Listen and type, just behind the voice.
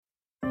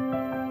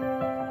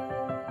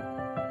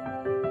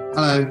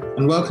Hello,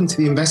 and welcome to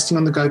the Investing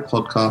on the Go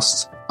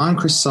podcast. I'm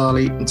Chris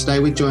Sarley, and today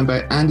we're joined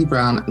by Andy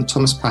Brown and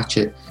Thomas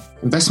Patchett,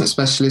 investment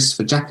specialists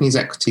for Japanese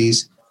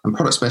equities and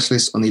product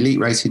specialists on the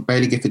elite-rated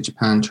Baillie Gifford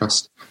Japan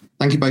Trust.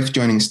 Thank you both for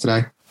joining us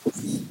today.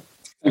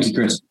 Thank you,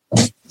 Chris.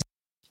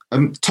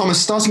 Thomas,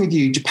 starting with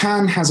you,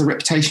 Japan has a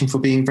reputation for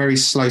being very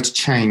slow to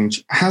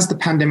change. Has the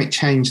pandemic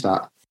changed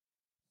that?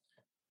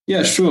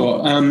 Yeah,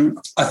 sure.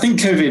 I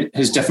think COVID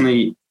has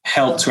definitely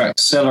helped to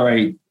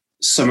accelerate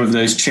some of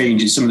those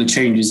changes, some of the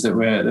changes that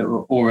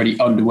were already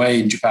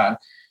underway in Japan,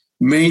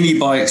 mainly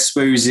by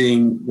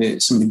exposing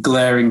some of the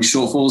glaring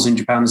shortfalls in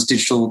Japan's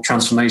digital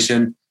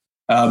transformation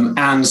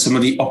and some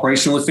of the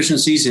operational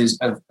efficiencies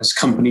as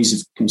companies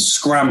have kind of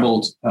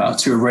scrambled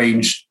to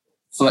arrange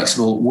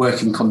flexible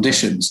working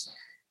conditions.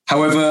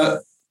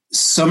 However,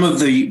 some of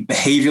the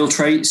behavioral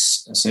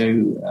traits, so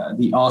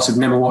the art of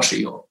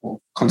nemawashi or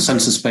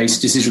consensus-based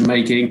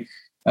decision-making,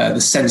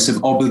 the sense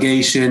of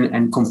obligation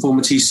and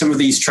conformity, some of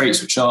these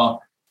traits which are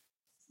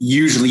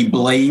usually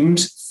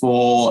blamed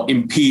for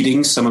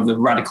impeding some of the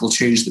radical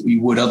change that we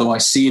would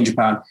otherwise see in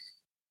Japan,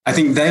 I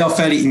think they are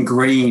fairly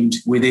ingrained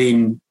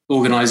within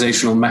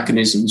organizational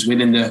mechanisms,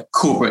 within the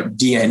corporate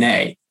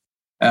DNA,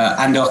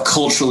 and are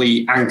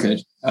culturally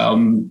anchored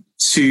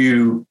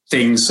to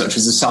things such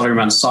as the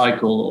salaryman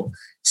cycle or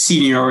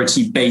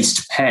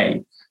seniority-based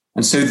pay.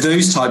 And so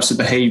those types of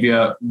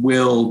behavior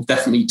will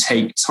definitely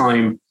take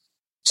time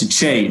to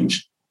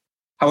change.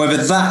 However,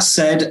 that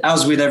said,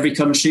 as with every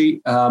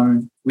country,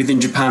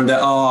 within Japan, there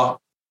are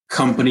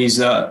companies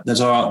that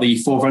are at the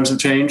forefront of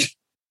change,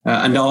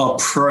 and our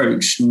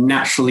approach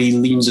naturally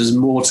leans us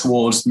more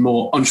towards the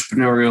more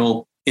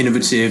entrepreneurial,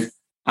 innovative,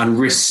 and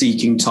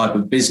risk-seeking type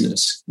of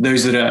business,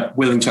 those that are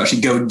willing to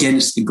actually go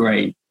against the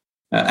grain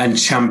and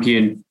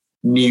champion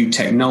new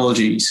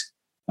technologies.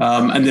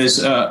 And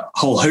there's a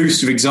whole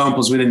host of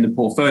examples within the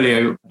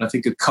portfolio. I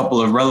think a couple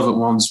of relevant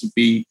ones would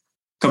be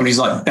companies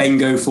like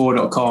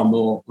Bengo4.com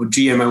or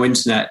GMO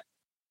Internet,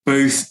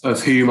 both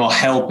of whom are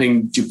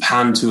helping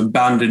Japan to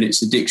abandon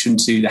its addiction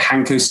to the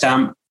Hanko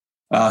stamp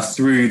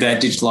through their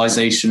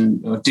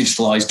digitalization or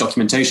digitalized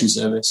documentation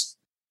service.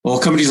 Or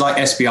companies like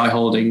SBI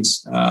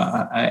Holdings,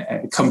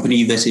 a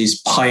company that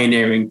is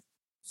pioneering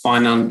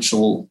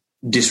financial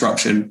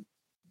disruption.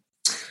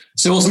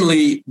 So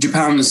ultimately,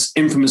 Japan's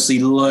infamously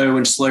low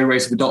and slow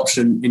rate of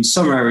adoption in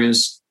some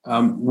areas,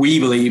 we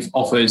believe,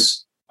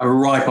 offers a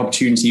ripe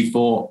opportunity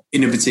for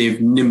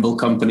innovative, nimble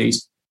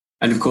companies,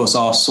 and of course,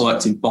 our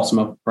selective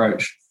bottom-up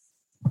approach.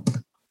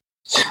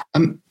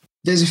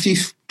 There's a few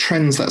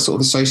trends that are sort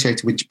of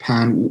associated with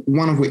Japan,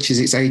 one of which is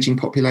its aging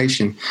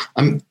population.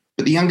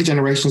 But the younger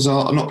generations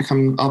are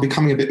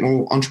becoming a bit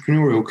more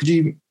entrepreneurial. Could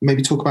you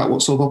maybe talk about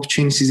what sort of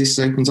opportunities this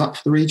opens up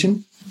for the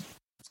region?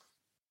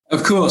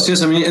 Of course,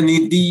 yes. I mean, and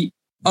the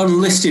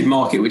unlisted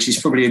market, which is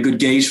probably a good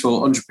gauge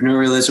for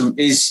entrepreneurialism,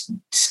 is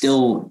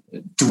still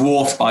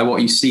dwarfed by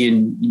what you see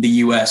in the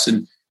US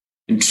and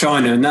in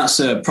China, and that's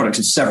a product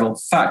of several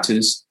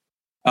factors.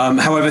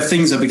 However,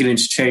 things are beginning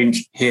to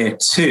change here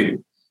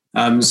too.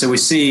 So we're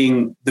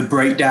seeing the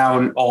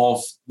breakdown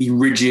of the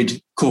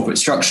rigid corporate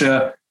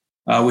structure.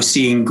 We're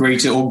seeing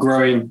greater or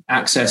growing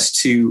access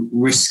to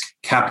risk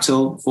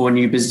capital for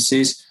new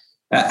businesses,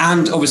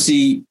 and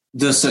obviously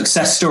the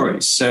success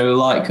stories. So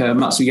like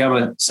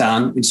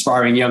Matsuyama-san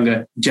inspiring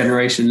younger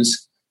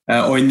generations,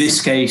 or in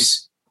this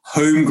case,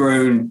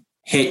 homegrown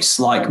hits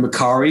like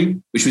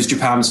Mercari, which was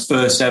Japan's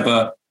first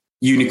ever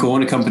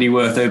unicorn, a company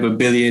worth over $1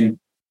 billion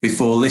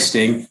before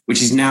listing,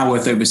 which is now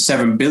worth over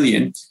 $7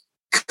 billion.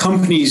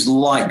 Companies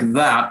like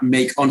that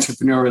make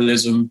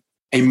entrepreneurialism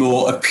a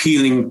more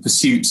appealing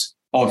pursuit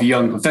of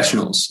young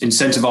professionals,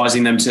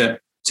 incentivizing them to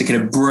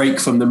kind of break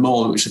from the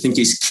mold, which I think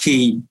is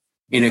key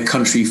in a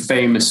country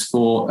famous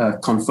for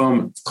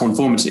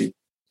conformity.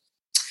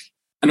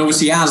 And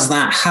obviously, as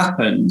that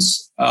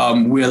happens,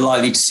 we're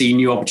likely to see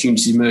new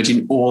opportunities emerge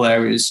in all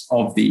areas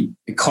of the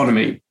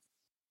economy.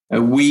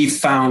 We've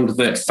found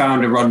that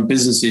founder-run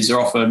businesses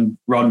are often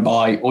run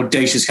by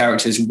audacious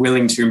characters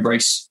willing to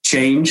embrace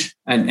change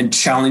and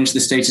challenge the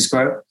status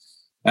quo.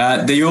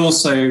 They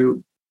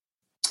also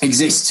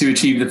exist to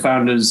achieve the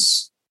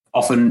founders'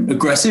 often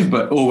aggressive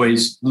but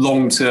always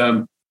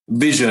long-term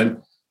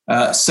vision,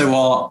 so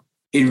are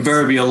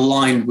invariably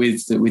aligned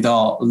with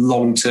our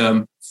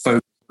long-term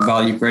focus on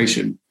value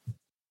creation.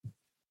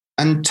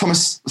 And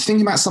Thomas,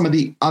 thinking about some of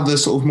the other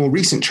sort of more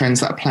recent trends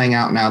that are playing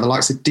out now, the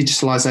likes of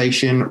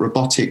digitalization,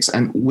 robotics,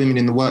 and women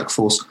in the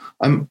workforce,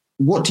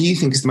 what do you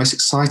think is the most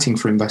exciting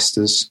for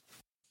investors?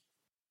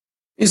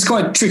 It's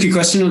quite a tricky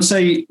question. I'd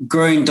say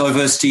growing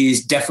diversity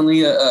is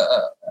definitely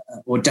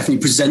definitely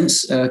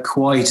presents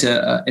quite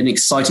an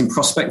exciting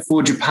prospect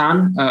for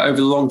Japan over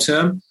the long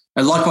term.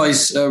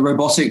 Likewise,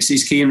 robotics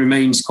is key and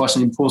remains quite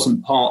an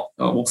important part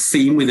or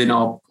theme within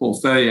our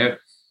portfolio.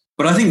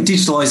 But I think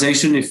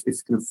digitalization, if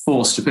kind of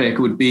forced to pick,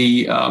 would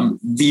be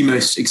the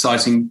most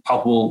exciting,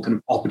 palpable kind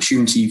of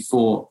opportunity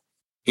for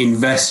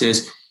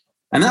investors.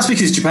 And that's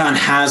because Japan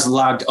has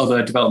lagged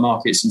other developed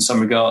markets in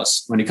some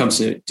regards when it comes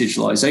to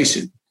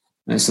digitalization.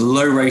 There's a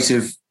low rate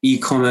of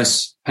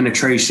e-commerce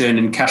penetration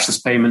and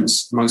cashless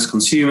payments amongst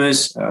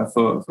consumers,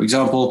 for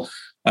example,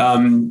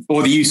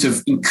 or the use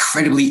of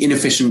incredibly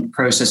inefficient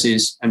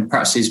processes and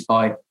practices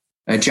by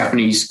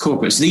Japanese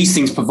corporates. These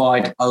things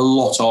provide a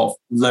lot of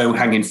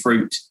low-hanging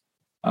fruit.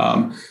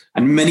 And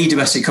many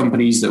domestic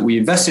companies that we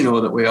invest in or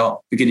that we are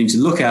beginning to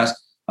look at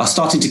are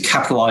starting to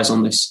capitalize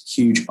on this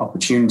huge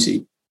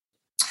opportunity.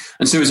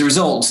 And so as a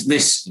result,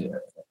 this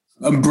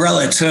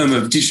umbrella term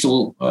of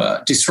digital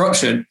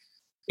disruption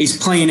is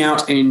playing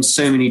out in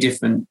so many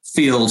different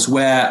fields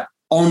where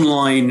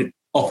online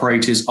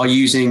operators are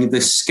using the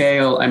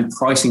scale and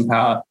pricing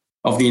power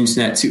of the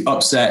internet to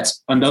upset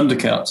and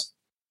undercut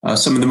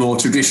some of the more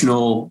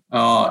traditional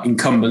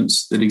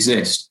incumbents that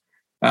exist.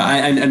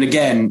 And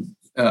again,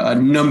 a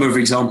number of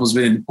examples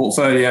within the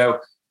portfolio,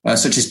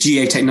 such as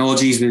GA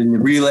Technologies within the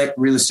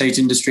real estate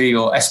industry,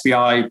 or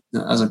SBI,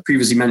 as I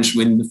previously mentioned,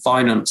 within the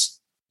finance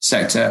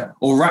sector,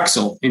 or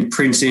Raxel in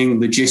printing,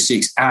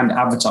 logistics, and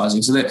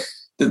advertising. So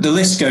the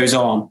list goes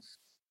on.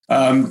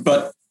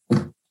 But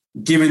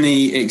given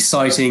the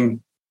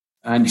exciting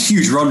and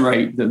huge run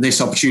rate that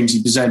this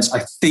opportunity presents,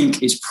 I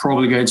think it's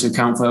probably going to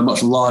account for a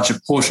much larger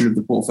portion of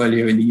the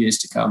portfolio in the years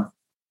to come.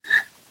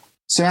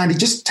 So Andy,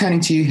 just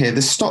turning to you here,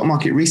 the stock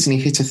market recently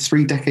hit a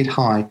 3-decade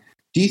high.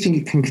 Do you think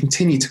it can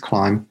continue to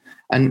climb?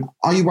 And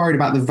are you worried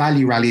about the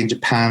value rally in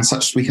Japan,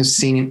 such as we have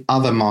seen in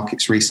other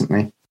markets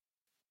recently?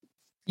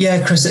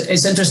 Yeah, Chris,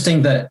 it's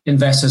interesting that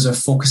investors are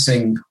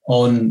focusing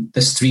on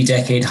this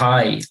 3-decade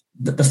high.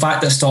 The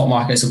fact that stock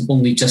markets have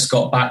only just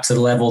got back to the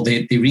level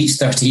they reached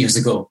 30 years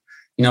ago,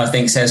 I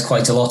think says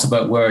quite a lot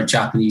about where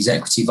Japanese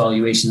equity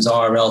valuations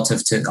are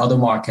relative to other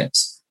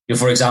markets.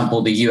 For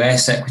example, the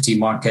US equity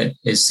market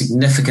is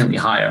significantly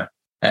higher,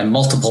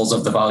 multiples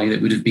of the value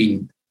that would have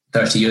been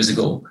 30 years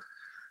ago.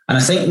 And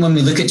I think when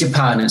we look at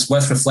Japan, it's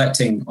worth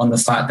reflecting on the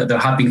fact that there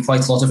have been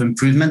quite a lot of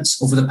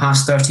improvements over the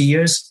past 30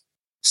 years.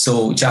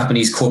 So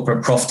Japanese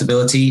corporate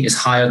profitability is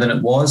higher than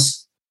it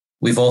was.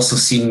 We've also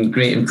seen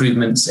great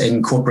improvements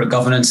in corporate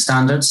governance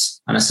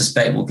standards, and I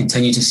suspect we'll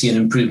continue to see an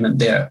improvement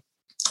there.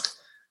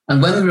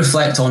 And when we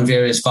reflect on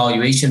various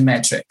valuation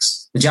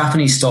metrics, the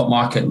Japanese stock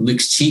market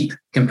looks cheap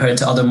compared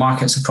to other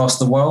markets across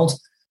the world.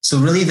 So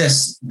really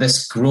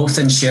this growth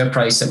in share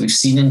price that we've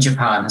seen in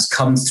Japan has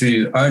come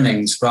through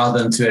earnings rather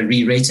than through a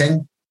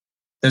re-rating.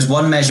 There's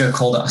one measure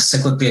called a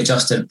cyclically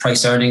adjusted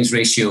price earnings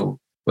ratio,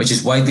 which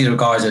is widely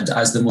regarded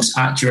as the most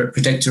accurate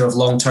predictor of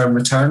long-term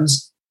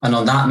returns. And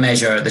on that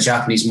measure, the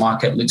Japanese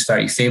market looks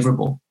very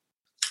favorable.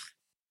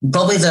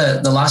 Probably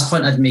the last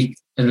point I'd make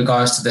in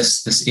regards to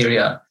this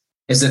area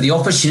is that the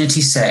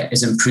opportunity set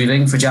is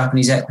improving for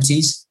Japanese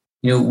equities.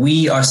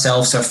 We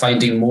ourselves are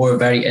finding more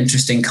very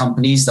interesting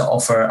companies that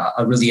offer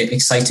a really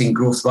exciting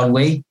growth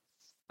runway.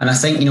 And I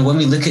think, when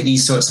we look at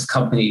these sorts of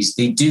companies,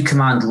 they do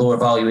command lower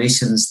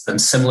valuations than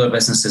similar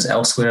businesses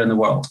elsewhere in the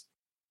world.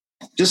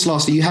 Just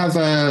lastly, you have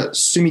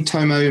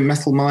Sumitomo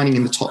Metal Mining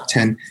in the top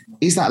 10.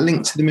 Is that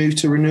linked to the move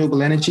to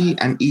renewable energy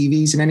and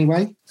EVs in any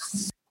way?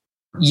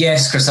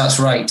 Yes, Chris, that's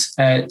right.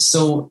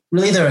 So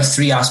really there are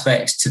 3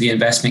 aspects to the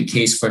investment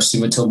case for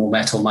Sumitomo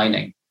Metal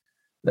Mining.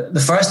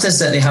 The first is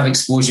that they have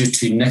exposure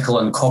to nickel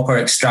and copper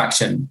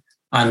extraction.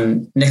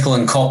 And nickel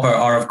and copper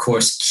are, of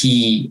course,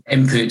 key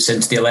inputs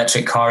into the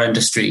electric car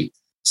industry.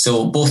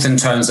 So both in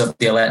terms of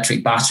the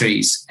electric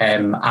batteries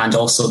and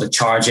also the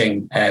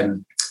charging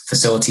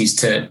facilities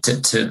for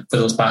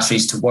those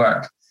batteries to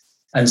work.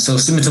 And so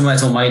Sumitomo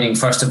Metal Mining,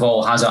 first of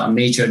all, has a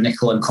major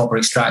nickel and copper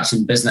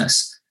extraction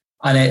business.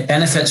 And it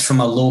benefits from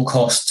a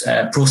low-cost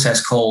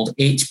process called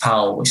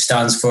HPAL, which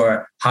stands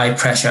for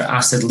high-pressure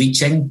acid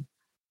leaching.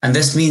 And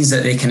this means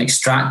that they can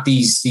extract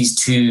these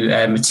two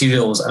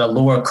materials at a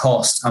lower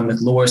cost and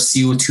with lower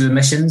CO2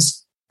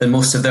 emissions than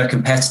most of their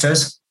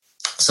competitors.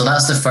 So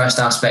that's the first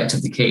aspect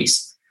of the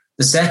case.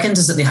 The second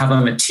is that they have a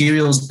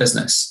materials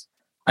business.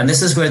 And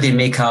this is where they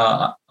make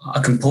a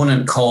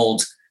component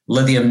called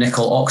lithium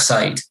nickel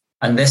oxide.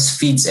 And this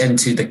feeds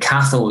into the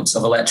cathodes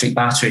of electric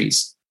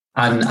batteries.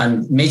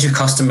 And major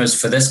customers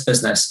for this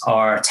business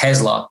are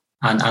Tesla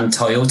and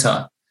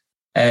Toyota.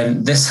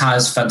 This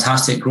has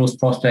fantastic growth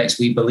prospects,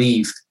 we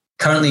believe.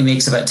 Currently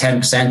makes about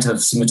 10% of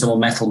Sumitomo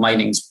Metal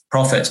Mining's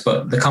profits,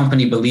 but the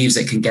company believes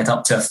it can get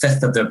up to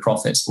 1/5 of their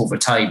profits over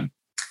time.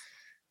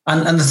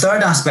 And the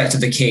third aspect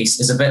of the case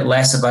is a bit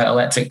less about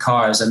electric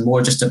cars and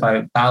more just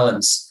about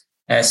balance.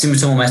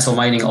 Sumitomo Metal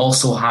Mining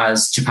also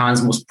has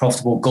Japan's most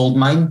profitable gold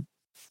mine.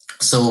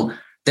 So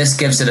this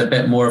gives it a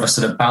bit more of a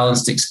sort of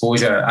balanced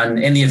exposure. And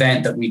in the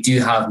event that we do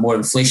have more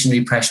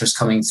inflationary pressures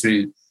coming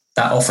through,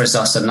 that offers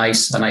us a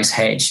nice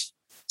hedge.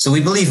 So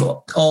we believe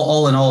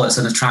all in all, it's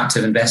an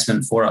attractive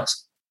investment for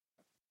us.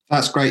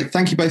 That's great.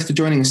 Thank you both for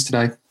joining us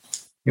today.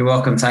 You're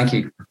welcome. Thank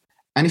you.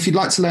 And if you'd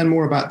like to learn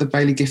more about the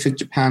Baillie Gifford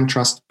Japan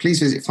Trust, please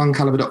visit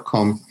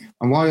fundcalibre.com.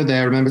 And while you're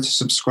there, remember to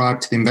subscribe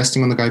to the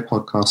Investing on the Go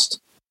podcast.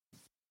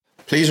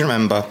 Please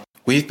remember,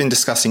 we've been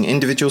discussing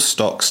individual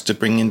stocks to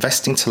bring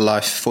investing to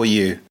life for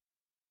you.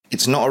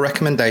 It's not a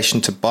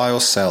recommendation to buy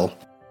or sell.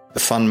 The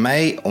fund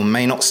may or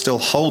may not still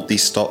hold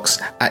these stocks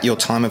at your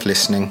time of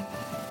listening.